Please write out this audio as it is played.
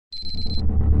Hey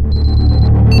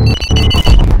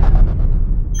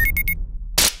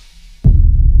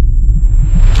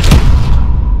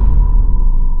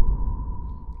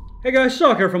guys,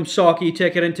 Sak here from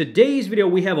SAKITECH, and in today's video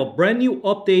we have a brand new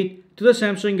update to the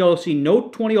Samsung Galaxy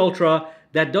Note 20 Ultra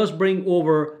that does bring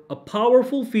over a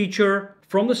powerful feature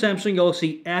from the Samsung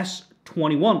Galaxy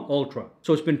S21 Ultra.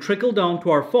 So it's been trickled down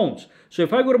to our phones. So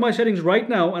if I go to my settings right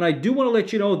now, and I do want to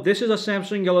let you know this is a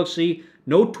Samsung Galaxy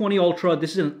Note 20 Ultra,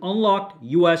 this is an unlocked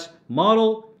US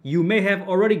model. You may have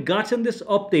already gotten this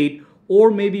update, or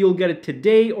maybe you'll get it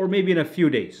today or maybe in a few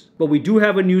days. But we do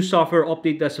have a new software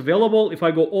update that's available. If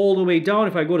I go all the way down,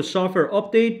 if I go to software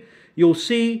update, you'll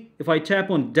see if I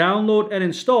tap on download and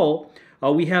install,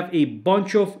 we have a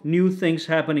bunch of new things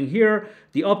happening here.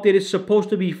 The update is supposed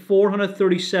to be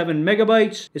 437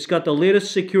 megabytes. It's got the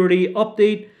latest security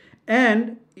update.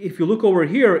 And if you look over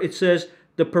here, it says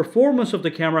the performance of the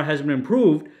camera has been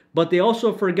improved, but they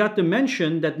also forgot to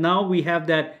mention that now we have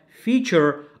that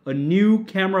feature, a new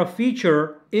camera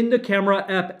feature in the camera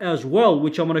app as well,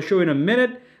 which I'm going to show you in a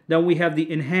minute. Then we have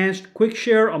the enhanced quick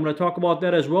share. I'm going to talk about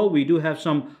that as well. We do have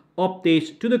some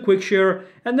updates to the quick share,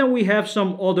 and then we have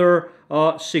some other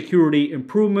security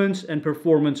improvements and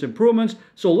performance improvements.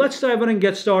 So let's dive in and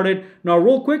get started. Now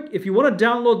real quick, if you want to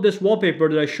download this wallpaper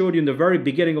that I showed you in the very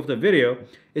beginning of the video,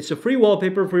 it's a free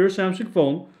wallpaper for your Samsung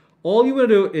phone. All you want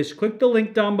to do is click the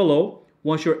link down below.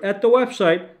 Once you're at the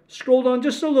website, scroll down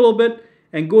just a little bit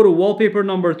and go to wallpaper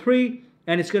number 3,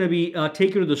 and it's going to be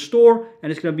take you to the store,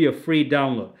 and it's going to be a free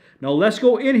download. Now let's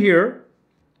go in here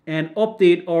and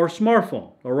update our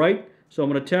smartphone. All right, so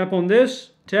I'm going to tap on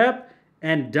this, tap,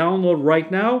 and download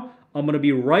right now. I'm going to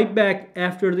be right back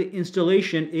after the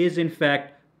installation is in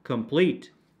fact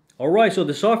complete. All right, so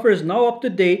the software is now up to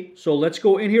date. So let's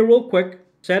go in here real quick.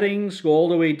 Settings, go all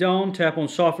the way down, tap on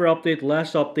software update,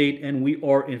 last update, and we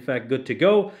are in fact good to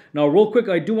go. Now real quick,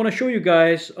 I do want to show you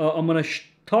guys, I'm going to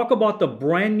talk about the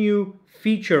brand new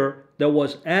feature that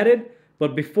was added.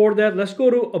 But before that, let's go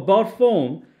to About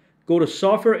Phone, go to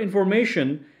Software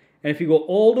Information, and if you go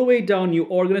all the way down, you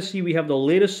are going to see we have the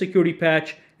latest security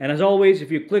patch. And as always, if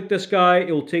you click this guy,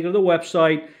 it will take you to the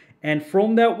website. And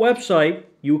from that website,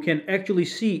 you can actually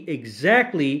see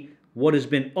exactly what has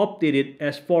been updated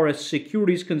as far as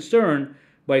security is concerned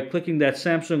by clicking that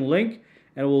Samsung link,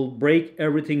 and it will break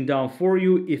everything down for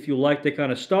you if you like that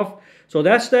kind of stuff. So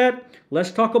that's that.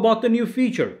 Let's talk about the new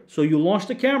feature. So you launch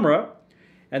the camera,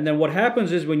 and then what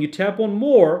happens is when you tap on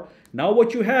more, now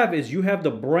what you have is you have the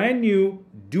brand new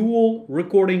dual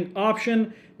recording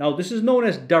option. Now this is known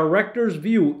as director's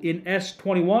view in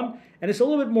S21, and it's a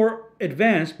little bit more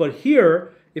advanced, but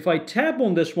here if I tap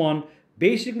on this one,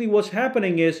 basically what's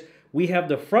happening is we have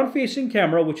the front-facing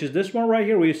camera, which is this one right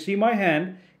here, where you see my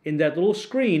hand in that little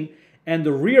screen, and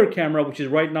the rear camera, which is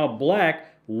right now black,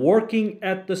 working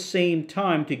at the same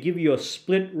time to give you a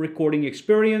split recording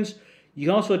experience. You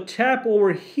can also tap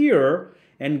over here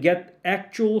and get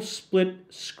actual split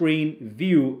screen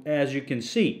view, as you can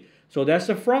see. So that's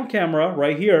the front camera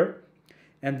right here,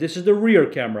 and this is the rear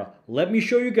camera. Let me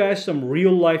show you guys some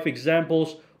real-life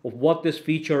examples of what this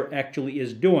feature actually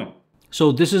is doing.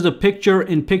 So this is the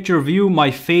picture-in-picture view.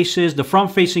 My face is, the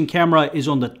front-facing camera is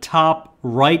on the top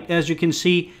right, as you can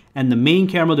see, and the main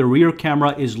camera, the rear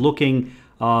camera, is looking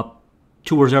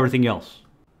towards everything else.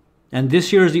 And this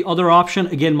here is the other option.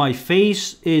 Again, my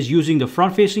face is using the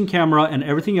front-facing camera, and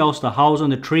everything else, the house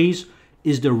and the trees,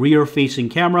 is the rear-facing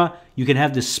camera. You can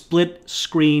have the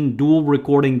split-screen dual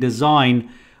recording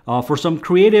design for some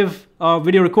creative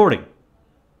video recording.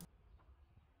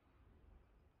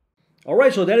 All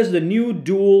right, so that is the new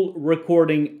dual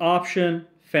recording option.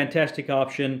 Fantastic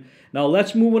option. Now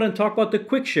let's move on and talk about the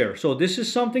quick share. So this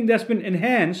is something that's been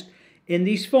enhanced in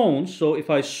these phones. So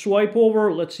if I swipe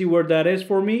over, let's see where that is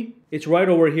for me. It's right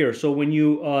over here. So when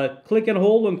you click and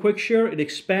hold on quick share, it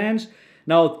expands.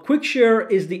 Now quick share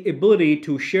is the ability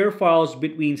to share files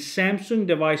between Samsung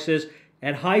devices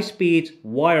at high speeds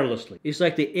wirelessly. It's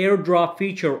like the AirDrop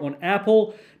feature on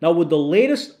Apple. Now with the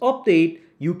latest update,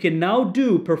 you can now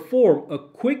perform a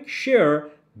quick share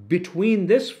between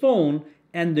this phone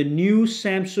and the new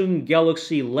Samsung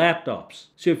Galaxy laptops.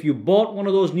 So if you bought one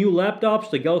of those new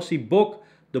laptops, the Galaxy Book,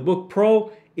 the Book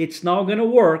Pro, it's now going to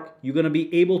work. You're going to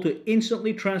be able to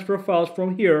instantly transfer files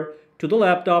from here to the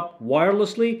laptop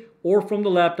wirelessly, or from the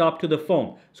laptop to the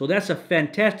phone. So that's a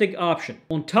fantastic option.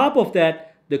 On top of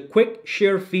that, the quick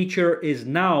share feature is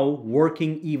now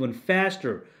working even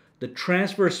faster. The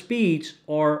transfer speeds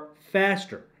are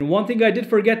faster. And one thing I did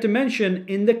forget to mention,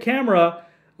 in the camera,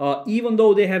 even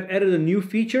though they have added a new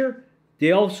feature,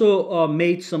 they also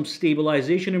made some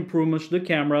stabilization improvements to the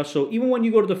camera. So even when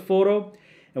you go to the photo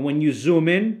And when you zoom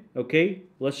in, okay,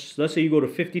 let's say you go to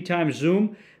 50 times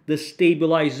zoom, the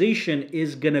stabilization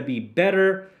is going to be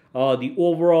better. The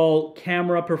overall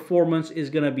camera performance is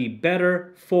going to be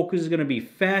better. Focus is going to be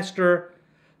faster.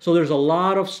 So there's a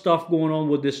lot of stuff going on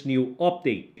with this new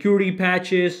update. Security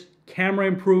patches, camera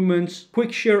improvements,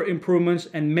 quick share improvements,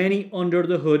 and many under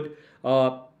the hood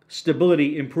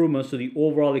stability improvements to the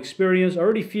overall experience. I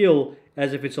already feel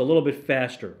as if it's a little bit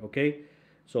faster, okay?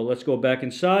 So let's go back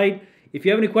inside. If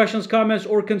you have any questions, comments,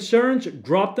 or concerns,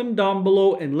 drop them down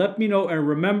below and let me know. And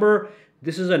remember,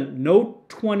 this is a Note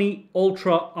 20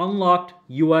 Ultra unlocked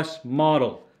US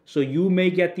model. So you may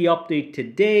get the update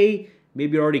today.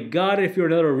 Maybe you already got it if you're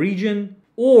in another region,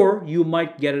 or you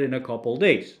might get it in a couple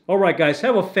days. All right, guys,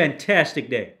 have a fantastic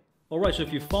day. All right, so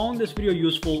if you found this video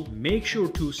useful, make sure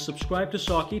to subscribe to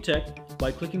SAKITECH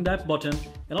by clicking that button,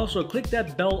 and also click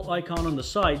that bell icon on the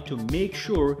side to make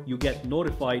sure you get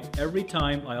notified every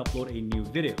time I upload a new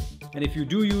video. And if you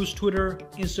do use Twitter,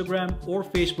 Instagram, or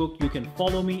Facebook, you can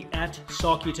follow me at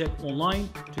SAKITECH Online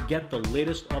to get the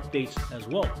latest updates as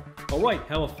well. All right,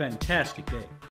 have a fantastic day.